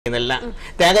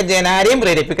ത്യാഗം ആരെയും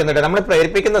പ്രേരിപ്പിക്കുന്നുണ്ട്. നമ്മൾ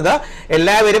പ്രേരിപ്പിക്കുന്നത്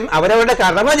എല്ലാവരും അവരവരുടെ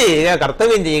കർമ്മ ചെയ്യുക,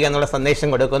 കർത്തവ്യം ചെയ്യുക എന്നുള്ള സന്ദേശം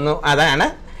കൊടുക്കുന്നു. അതാണ്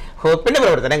ഹോപ്പിന്റെ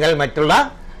പ്രവർത്തനങ്ങൾ മറ്റുള്ള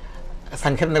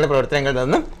സംഘടനകളുടെ പ്രവർത്തനങ്ങളിൽ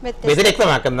നിന്നും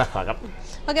വ്യതിരിക്തമാക്കുന്ന ഭാഗം.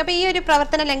 ഓക്കെ, അപ്പൊ ഈ ഒരു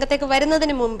പ്രവർത്തന രംഗത്തേക്ക്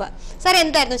വരുന്നതിന് മുമ്പ് സാർ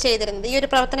എന്തായിരുന്നു ചെയ്തിരുന്നത്? ഈ ഒരു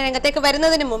പ്രവർത്തന രംഗത്തേക്ക്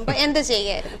വരുന്നതിന് മുമ്പ് എന്ത്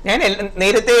ചെയ്യായിരുന്നു? ഞാൻ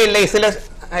നേരത്തെ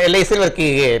LICയിൽ വർക്ക്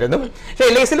ചെയ്യുകയായിരുന്നു. പക്ഷെ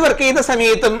LICയിൽ വർക്ക് ചെയ്യുന്ന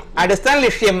സമയത്തും അടിസ്ഥാന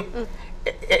ലക്ഷ്യം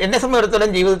എന്നെ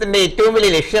സംബന്ധിച്ചിടത്തോളം ജീവിതത്തിന്റെ ഏറ്റവും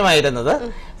വലിയ ലക്ഷ്യമായിരുന്നത്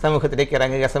സമൂഹത്തിലേക്ക്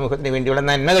ഇറങ്ങുക, സമൂഹത്തിന് വേണ്ടിയുള്ള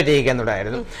നന്മകൾ ചെയ്യുക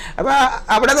എന്നുള്ളതായിരുന്നു. അപ്പൊ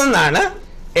അവിടെ നിന്നാണ്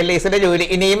LICയുടെ ജോലി.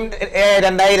 ഇനിയും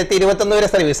 2021 വരെ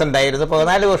സർവീസ് ഉണ്ടായിരുന്നു.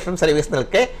 14 വർഷം സർവീസ്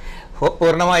നിൽക്കെ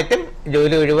പൂർണ്ണമായിട്ടും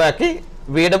ജോലി ഒഴിവാക്കി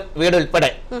വീട്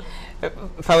ഉൾപ്പെടെ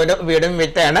വീടും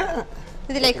വിറ്റാണ്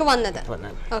ഇതിലേക്ക് വന്നത്.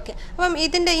 ഓക്കെ, അപ്പം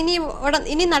ഇതിന്റെ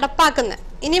ഇനി നടപ്പാക്കുന്ന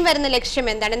ഇനിയും വരുന്ന ലക്ഷ്യം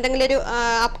എന്താണ്? എന്തെങ്കിലും ഒരു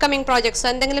അപ്കമിങ് പ്രോജക്ട്സോ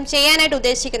എന്തെങ്കിലും ചെയ്യാനായിട്ട്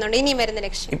ഉദ്ദേശിക്കുന്നുണ്ട്? ഇനിയും വരുന്ന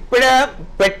ലക്ഷ്യം ഇപ്പോഴ്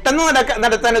പെട്ടെന്ന്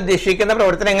നടത്താൻ ഉദ്ദേശിക്കുന്ന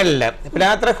പ്രവർത്തനങ്ങളില്ല.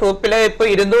 പിലാത്ര ഹോപ്പിലെ ഇപ്പൊ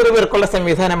 200 പേർക്കുള്ള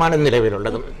സംവിധാനമാണ്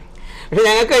നിലവിലുള്ളത്. പക്ഷെ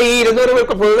ഞങ്ങൾക്ക് ഈ 200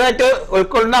 പേർക്ക് പുതുതായിട്ട്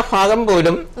ഉൾക്കൊള്ളുന്ന ഭാഗം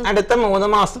പോലും അടുത്ത 3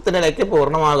 മാസത്തിനിടയ്ക്ക്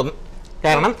പൂർണ്ണമാകും.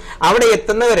 കാരണം അവിടെ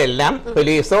എത്തുന്നവരെല്ലാം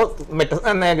പോലീസോ മറ്റു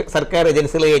സർക്കാർ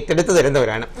ഏജൻസികളോ ഏറ്റെടുത്ത്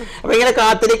തരുന്നവരാണ്. അപ്പൊ ഇങ്ങനെ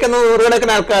കാത്തിരിക്കുന്ന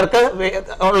നൂറുകണക്കിന് ആൾക്കാർക്ക്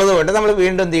ഉള്ളത് കൊണ്ട് നമ്മൾ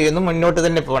വീണ്ടും എന്ത് ചെയ്യുന്നു, മുന്നോട്ട്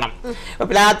തന്നെ പോകണം.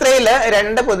 അപ്പൊ രാത്രിയില്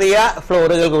 2 പുതിയ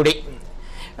ഫ്ലോറുകൾ കൂടി,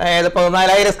 അതായത്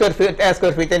 14,000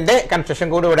 സ്ക്വയർ ഫീറ്റിന്റെ കൺസ്ട്രക്ഷൻ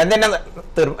കൂടി ഉടൻ തന്നെ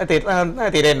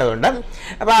തീരേണ്ടതുണ്ട്.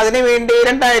 അപ്പൊ അതിനുവേണ്ടി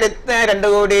 2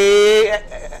 കോടി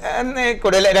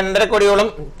 2.5 കോടിയോളം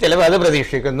ചെലവ് അത്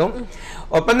പ്രതീക്ഷിക്കുന്നു.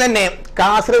 ഒപ്പം തന്നെ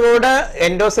കാസർഗോഡ്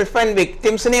എൻഡോസൾഫാൻ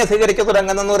വിക്ടിംസിനെ അധികരിച്ച്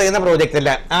തുടങ്ങുന്നെന്ന് പറയുന്ന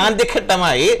പ്രോജക്റ്റില്ല,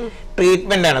 ആദ്യഘട്ടമായി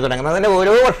ട്രീറ്റ്മെന്റ് ആണ് തുടങ്ങുന്നത്. അതിന്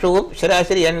ഓരോ വർഷവും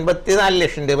ശരാശരി 84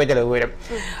 ലക്ഷം രൂപ ചെലവ് വരും.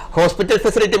 ഹോസ്പിറ്റൽ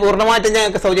ഫെസിലിറ്റി പൂർണ്ണമായിട്ടും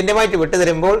ഞങ്ങൾക്ക് സൗജന്യമായിട്ട്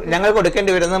വിട്ടുതരുമ്പോൾ ഞങ്ങൾ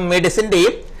കൊടുക്കേണ്ടി വരുന്ന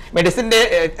മെഡിസിന്റെ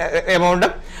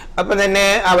എമൗണ്ടും ഒപ്പം തന്നെ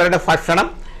അവരുടെ ഭക്ഷണം,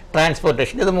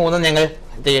 ട്രാൻസ്പോർട്ടേഷൻ, ഇത് 3 ഞങ്ങൾ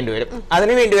ചെയ്യേണ്ടി വരും.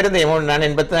 അതിന് വേണ്ടി വരുന്ന എമൗണ്ടാണ്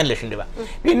 84 ലക്ഷം രൂപ.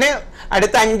 പിന്നെ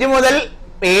അടുത്ത 5 മുതൽ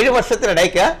 7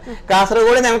 വർഷത്തിനിടയ്ക്ക്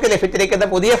കാസർഗോഡ് നമുക്ക് ലഭിച്ചിരിക്കുന്ന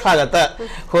പുതിയ ഭാഗത്ത്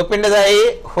ഹോപ്പിൻ്റെതായി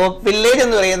ഹോപ്പ് വില്ലേജ്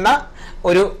എന്ന് പറയുന്ന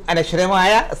ഒരു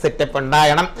അനശ്വരമായ സെറ്റപ്പ്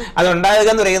ഉണ്ടാകണം. അതുണ്ടാകുക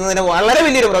എന്ന് പറയുന്നതിന് വളരെ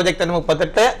വലിയൊരു പ്രോജക്റ്റാണ്.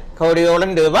 38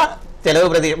 കോടിയോളം രൂപ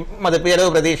മതിപ്പ് ചെലവ്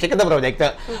പ്രതീക്ഷിക്കുന്ന പ്രോജക്റ്റ്.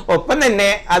 ഒപ്പം തന്നെ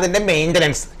അതിന്റെ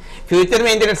മെയിൻ്റനൻസ്, ഫ്യൂച്ചർ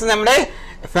മെയിൻ്റനൻസ് നമ്മുടെ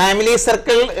ഫാമിലി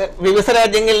സർക്കിൾ വിവിധ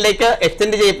രാജ്യങ്ങളിലേക്ക്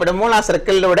എക്സ്റ്റെൻഡ് ചെയ്യപ്പെടുമ്പോൾ ആ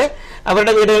സർക്കിളിലൂടെ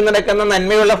അവരുടെ വീടുകളിൽ നടക്കുന്ന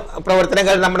നന്മയുള്ള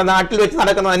പ്രവർത്തനങ്ങൾ, നമ്മുടെ നാട്ടിൽ വെച്ച്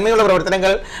നടക്കുന്ന നന്മയുള്ള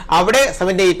പ്രവർത്തനങ്ങൾ അവിടെ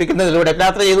സമന്വയിപ്പിക്കുന്നതിലൂടെ,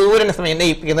 പ്ലാത്ര ചെയ്തുപോലെ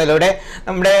സമന്വയിപ്പിക്കുന്നതിലൂടെ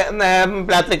നമ്മുടെ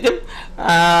പ്ലാത്രയ്ക്കും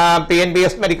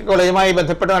PNBS മെഡിക്കൽ കോളേജുമായി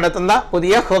ബന്ധപ്പെട്ട് നടത്തുന്ന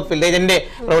പുതിയ ഹോപ്പ് വില്ലേജിന്റെ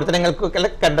പ്രവർത്തനങ്ങൾക്കൊക്കെ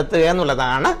കണ്ടെത്തുക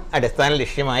എന്നുള്ളതാണ് അടിസ്ഥാന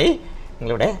ലക്ഷ്യമായി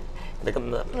നിങ്ങളുടെ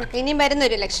ഇനി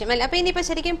വരുന്നൊരു ലക്ഷ്യം അല്ലേ? അപ്പൊ ഇനിയിപ്പോ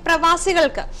ശരിക്കും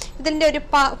പ്രവാസികൾക്ക് ഇതിന്റെ ഒരു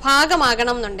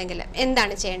ഭാഗമാകണം എന്നുണ്ടെങ്കിൽ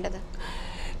എന്താണ് ചെയ്യേണ്ടത്?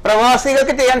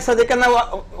 പ്രവാസികൾക്ക് ചെയ്യാൻ സാധിക്കുന്ന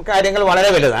കാര്യങ്ങൾ വളരെ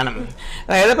വലുതാണ്.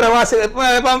 അതായത് പ്രവാസികൾ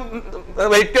ഇപ്പം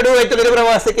വെറ്റൊരു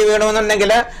പ്രവാസിക്ക്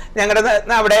വേണമെന്നുണ്ടെങ്കിൽ ഞങ്ങളുടെ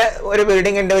അവിടെ ഒരു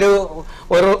ബിൽഡിങ്ങിന്റെ ഒരു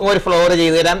ഫ്ലോർ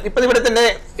ചെയ്തു തരാം. ഇപ്പൊ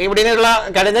ഇവിടെയുള്ള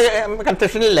കഴിഞ്ഞ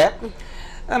കൺസ്ട്രക്ഷനില്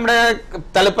നമ്മുടെ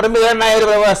തലപ്പറമ്പുകാരനായ ഒരു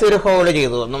പ്രവാസി ഒരു ഹോള്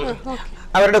ചെയ്തു തന്നു.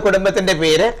 അവരുടെ കുടുംബത്തിന്റെ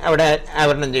പേര് അവിടെ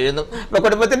ആവരണം ചെയ്യുന്നു. അപ്പൊ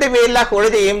കുടുംബത്തിന്റെ പേരിൽ ആ ഹോള്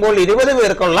ചെയ്യുമ്പോൾ 20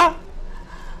 പേർക്കുള്ള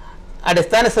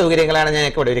അടിസ്ഥാന സൗകര്യങ്ങളാണ്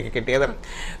ഞങ്ങൾക്ക് ഇവിടെ ഒരുക്കി കിട്ടിയത്.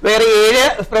 വേറെ 7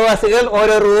 പ്രവാസികൾ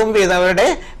ഓരോ റൂം വീതം അവരുടെ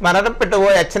മരണപ്പെട്ടു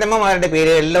പോയ അച്ഛനമ്മമാരുടെ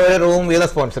പേരിൽ ഓരോ റൂം വീതം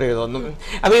സ്പോൺസർ ചെയ്തു തന്നു.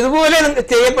 അപ്പൊ ഇതുപോലെ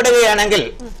ചെയ്യപ്പെടുകയാണെങ്കിൽ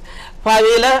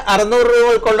ഭാവിയിൽ 600 രൂപ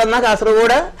ഉൾക്കൊള്ളുന്ന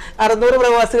കാസർഗോഡ് 600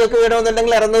 പ്രവാസികൾക്ക്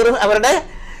വേണമെന്നുണ്ടെങ്കിൽ 600 അവരുടെ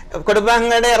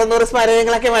കുടുംബാംഗങ്ങളുടെ 600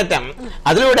 സ്മാരകങ്ങളൊക്കെ മാറ്റാം.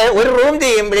 അതിലൂടെ ഒരു റൂം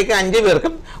ചെയ്യുമ്പോഴേക്കും 5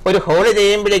 പേർക്കും, ഒരു ഹോള്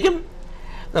ചെയ്യുമ്പോഴേക്കും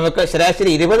നമുക്ക് ശരാശരി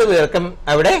 20 പേർക്കും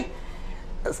അവിടെ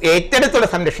ഏറ്റെടുത്തുള്ള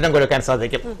സംരക്ഷണം കൊടുക്കാൻ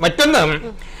സാധിക്കും. മറ്റൊന്ന്,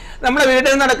 നമ്മുടെ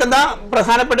വീട്ടിൽ നടക്കുന്ന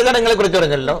പ്രധാനപ്പെട്ട ചടങ്ങുകളെ കുറിച്ച്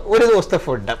പറഞ്ഞല്ലോ. ഒരു ദിവസത്തെ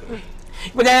ഫുഡ്,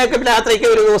 ഇപ്പൊ ഞങ്ങൾക്ക് രാത്രിക്ക്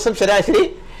ഒരു ദിവസം ശരാശരി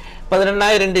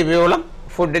 18,000 രൂപയോളം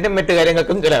ഫുഡിനും മറ്റു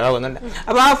കാര്യങ്ങൾക്കും ചിലവാകുന്നുണ്ട്.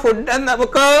 അപ്പൊ ആ ഫുഡ്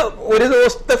നമുക്ക് ഒരു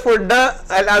ദിവസത്തെ ഫുഡ്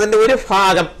അതിന്റെ ഒരു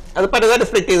ഭാഗം അത് പലതായിട്ട്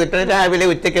സ്പ്ലിറ്റ് ചെയ്തിട്ടുണ്ട്. രാവിലെ,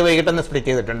 ഉച്ചയ്ക്ക്, വൈകിട്ടൊന്ന് സ്പ്ലിറ്റ്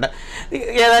ചെയ്തിട്ടുണ്ട്.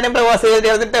 ഏതാനും പ്രവാസികൾ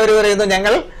ചേർന്നിട്ട് അവർ പറയുന്നു,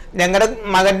 ഞങ്ങളുടെ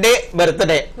മകന്റെ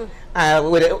ബർത്ത്ഡേ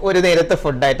ഒരു നേരത്തെ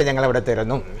ഫുഡായിട്ട് ഞങ്ങൾ അവിടെ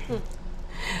തരുന്നു.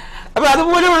 അപ്പൊ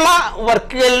അതുപോലെയുള്ള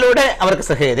വർക്കുകളിലൂടെ അവർക്ക്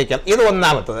സഹകരിക്കാം. ഇത്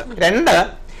ഒന്നാമത്തത്. 2,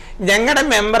 ഞങ്ങളുടെ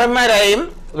മെമ്പർമാരായും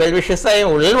വെൽവിഷസായും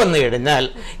ഉള്ളിൽ വന്നു കഴിഞ്ഞാൽ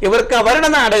ഇവർക്ക്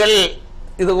അവരുടെ നാടുകളിൽ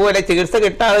ഇതുപോലെ ചികിത്സ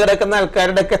കിട്ടാതെ കിടക്കുന്ന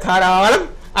ആൾക്കാരുടെ ഒക്കെ ധാരാളം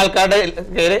ആൾക്കാരുടെ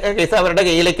കേസ് അവരുടെ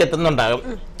കയ്യിലേക്ക് എത്തുന്നുണ്ടാകും.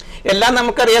 എല്ലാം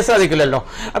നമുക്കറിയാൻ സാധിക്കില്ലല്ലോ.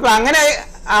 അപ്പൊ അങ്ങനെ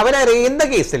അവരറിയുന്ന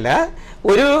കേസില്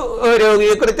ഒരു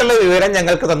രോഗിയെ കുറിച്ചുള്ള വിവരം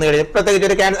ഞങ്ങൾക്ക് തന്നു കഴിഞ്ഞു, പ്രത്യേകിച്ച്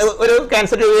ഒരു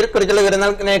ക്യാൻസർ രോഗിയെ കുറിച്ചുള്ള വിവരം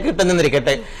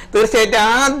കിട്ടുന്നിരിക്കട്ടെ, തീർച്ചയായിട്ടും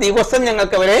ആ ദിവസം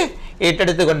ഞങ്ങൾക്ക് അവരെ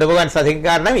ഏറ്റെടുത്ത് കൊണ്ടുപോകാൻ സാധിക്കും.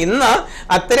 കാരണം ഇന്ന്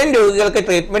അത്തരം രോഗികൾക്ക്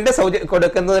ട്രീറ്റ്മെന്റ്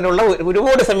കൊടുക്കുന്നതിനുള്ള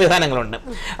ഒരുപാട് സംവിധാനങ്ങളുണ്ട്.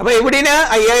 അപ്പോൾ ഇവിടിന്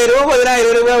 5000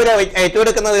 10,000 രൂപ അവർ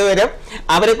ഏറ്റെടുക്കുന്നത് വരെ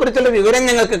അവരെക്കുറിച്ചുള്ള വിവരം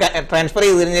ഞങ്ങൾക്ക് ട്രാൻസ്ഫർ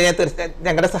ചെയ്ത് കഴിഞ്ഞാൽ തീർച്ചയായും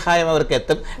ഞങ്ങളുടെ സഹായം അവർക്ക്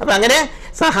എത്തും. അപ്പം അങ്ങനെ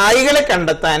സഹായികളെ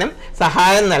കണ്ടെത്താനും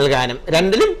സഹായം നൽകാനും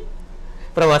രണ്ടിലും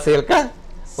പ്രവാസികൾക്ക്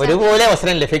ഒരുപോലെ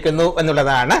അവസരം ലഭിക്കുന്നു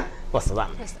എന്നുള്ളതാണ് വസ്തുത.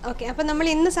 ഓക്കെ, അപ്പൊ നമ്മൾ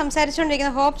ഇന്ന്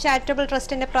സംസാരിച്ചുകൊണ്ടിരിക്കുന്ന ഹോപ്പ് ചാരിറ്റബിൾ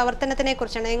ട്രസ്റ്റിന്റെ പ്രവർത്തനത്തിനെ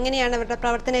കുറിച്ചാണ്. എങ്ങനെയാണ് അവരുടെ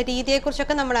പ്രവർത്തന രീതിയെ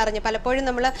കുറിച്ചൊക്കെ നമ്മൾ അറിഞ്ഞു. പലപ്പോഴും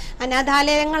നമ്മൾ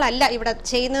അനാഥാലയങ്ങളല്ല ഇവിടെ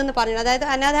ചെയ്യുന്നതെന്ന് പറഞ്ഞു. അതായത്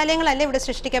അനാഥാലയങ്ങളല്ല ഇവിടെ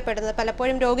സൃഷ്ടിക്കപ്പെടുന്നത്.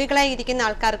 പലപ്പോഴും രോഗികളായി ഇരിക്കുന്ന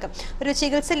ആൾക്കാർക്ക് ഒരു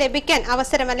ചികിത്സ ലഭിക്കാൻ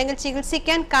അവസരം അല്ലെങ്കിൽ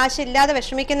ചികിത്സിക്കാൻ കാശില്ലാതെ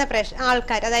വിഷമിക്കുന്ന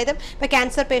ആൾക്കാർ, അതായത് ഇപ്പൊ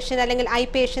ക്യാൻസർ പേഷ്യന്റ് അല്ലെങ്കിൽ ഐ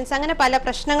പേഷ്യൻസ്, അങ്ങനെ പല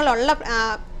പ്രശ്നങ്ങളുള്ള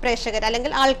പ്രേക്ഷകർ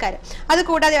അല്ലെങ്കിൽ ആൾക്കാർ,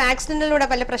 അതുകൂടാതെ ആക്സിഡന്റിലൂടെ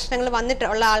പല പ്രശ്നങ്ങൾ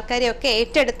വന്നിട്ടുള്ള ആൾക്കാരെയൊക്കെ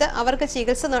ഏറ്റെടുത്ത് അവർക്ക്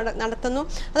ചികിത്സ നടത്തുന്നു.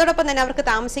 അതോടൊപ്പം തന്നെ അവർക്ക്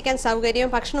താമസിക്കാൻ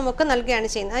സൗകര്യവും ഭക്ഷണവും ഒക്കെ നൽകുകയാണ്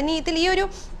ചെയ്യുന്നത്. അതിന് ഇതിൽ ഈ ഒരു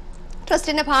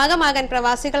ട്രസ്റ്റിന്റെ ഭാഗമാകാൻ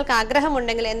പ്രവാസികൾക്ക്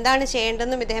ആഗ്രഹമുണ്ടെങ്കിൽ എന്താണ്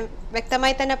ചെയ്യേണ്ടതെന്നും ഇദ്ദേഹം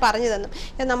വ്യക്തമായി തന്നെ പറഞ്ഞു തന്നു.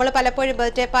 നമ്മൾ പലപ്പോഴും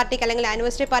ബർത്ത്ഡേ പാർട്ടിക്ക് അല്ലെങ്കിൽ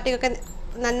ആനിവേഴ്സറി പാർട്ടിക്കൊക്കെ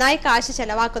നന്നായി കാശ്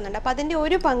ചെലവാക്കുന്നുണ്ട്. അപ്പോൾ അതിൻ്റെ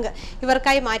ഒരു പങ്ക്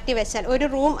ഇവർക്കായി മാറ്റി വെച്ചാൽ ഒരു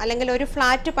റൂം അല്ലെങ്കിൽ ഒരു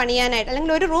ഫ്ലാറ്റ് പണിയാനായിട്ട്,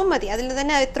 അല്ലെങ്കിൽ ഒരു റൂം മതി, അതിൽ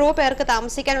തന്നെ എത്രയോ പേർക്ക്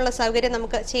താമസിക്കാനുള്ള സൗകര്യം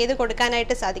നമുക്ക് ചെയ്തു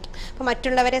കൊടുക്കാനായിട്ട് സാധിക്കും. അപ്പോൾ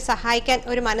മറ്റുള്ളവരെ സഹായിക്കാൻ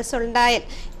ഒരു മനസ്സുണ്ടായാൽ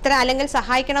അല്ലെങ്കിൽ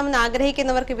സഹായിക്കണമെന്ന്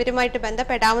ആഗ്രഹിക്കുന്നവർക്ക് ഇവരുമായിട്ട്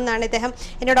ബന്ധപ്പെടാവുന്നതാണ്. ഇദ്ദേഹം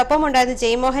എന്നോടൊപ്പം ഉണ്ടായത്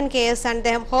ജയ്മോഹൻ KS ആണ്.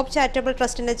 അദ്ദേഹം ഹോപ്പ് ചാരിറ്റബിൾ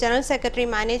ട്രസ്റ്റിന്റെ ജനറൽ സെക്രട്ടറി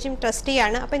മാനേജിംഗ്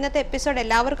ട്രസ്റ്റിയാണ്. അപ്പോൾ ഇന്നത്തെ എപ്പിസോഡ്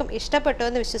എല്ലാവർക്കും ഇഷ്ടപ്പെട്ടു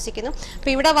എന്ന് വിശ്വസിക്കുന്നു.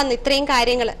 അപ്പോൾ ഇവിടെ വന്ന് ഇത്രയും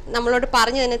കാര്യങ്ങൾ നമ്മളോട്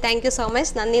പറഞ്ഞു തന്നെ താങ്ക് യു സോ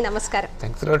മച്ച്. നന്ദി, നമസ്കാരം.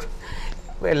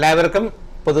 എല്ലാവർക്കും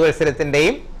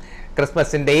പുതുവത്സരത്തിൻ്റെയും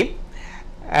ക്രിസ്മസിൻ്റെയും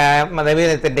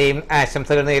മതവീനത്തിൻ്റെയും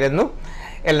ആശംസകൾ നേരുന്നു.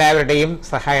 എല്ലാവരുടെയും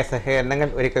സഹായ സഹകരണങ്ങൾ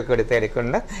ഒരിക്കൽ കൂടി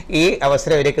തേടിക്കൊണ്ട് ഈ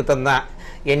അവസരം ഒരുക്കി തന്ന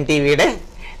NTVയുടെ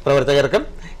പ്രവർത്തകർക്കും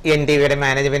NTVയുടെ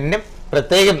മാനേജ്മെൻറ്റിനും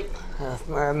പ്രത്യേകം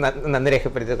നന്ദി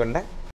രേഖപ്പെടുത്തിക്കൊണ്ട്